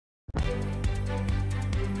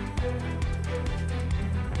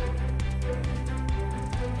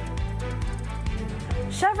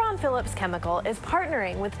Chevron Phillips Chemical is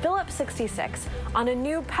partnering with Phillips 66 on a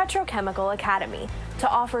new Petrochemical Academy to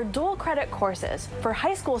offer dual credit courses for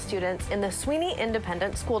high school students in the Sweeny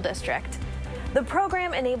Independent School District. The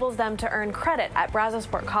program enables them to earn credit at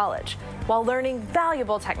Brazosport College while learning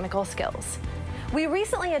valuable technical skills. We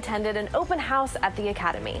recently attended an open house at the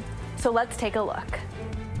academy, so let's take a look.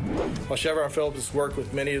 While Chevron Phillips has worked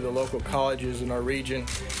with many of the local colleges in our region,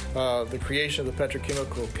 the creation of the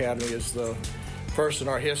Petrochemical Academy is the first in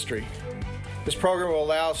our history. This program will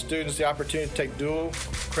allow students the opportunity to take dual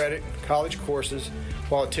credit college courses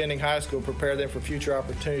while attending high school, prepare them for future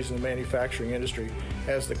opportunities in the manufacturing industry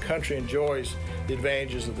as the country enjoys the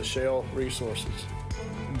advantages of the shale resources.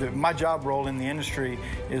 My job role in the industry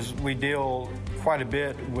is we deal quite a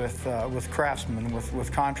bit with craftsmen,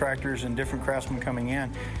 with contractors and different craftsmen coming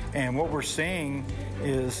in. And what we're seeing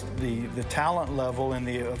is the talent level and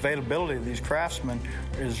the availability of these craftsmen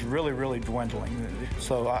is really, really dwindling.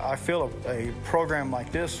 So I feel a program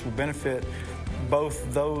like this will benefit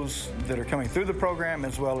both those that are coming through the program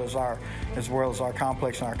as well as our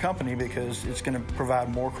complex and our company, because it's going to provide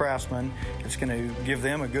more craftsmen, it's going to give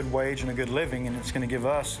them a good wage and a good living, and it's going to give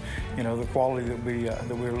us, the quality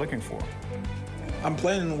that we're looking for. I'm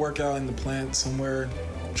planning to work out in the plant somewhere,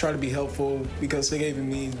 try to be helpful, because they gave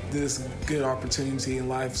me this good opportunity in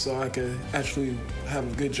life so I could actually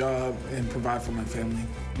have a good job and provide for my family.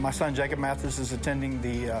 My son Jacob Mathis is attending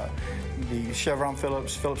the Chevron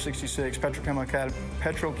Phillips 66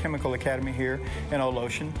 Petrochemical Academy here in Old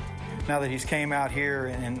Ocean. Now that he's came out here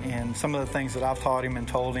and some of the things that I've taught him and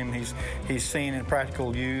told him, he's seen in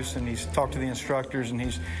practical use, and he's talked to the instructors, and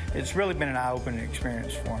it's really been an eye-opening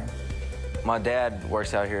experience for him. My dad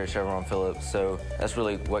works out here at Chevron Phillips, so that's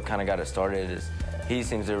really what kind of got it started. Is he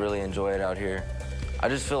seems to really enjoy it out here. I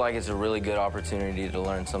just feel like it's a really good opportunity to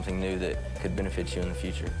learn something new that could benefit you in the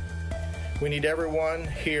future. We need everyone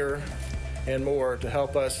here and more to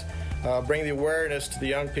help us bring the awareness to the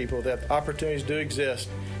young people that opportunities do exist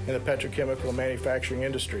in the petrochemical manufacturing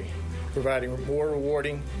industry, providing more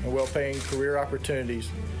rewarding and well-paying career opportunities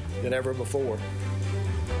than ever before.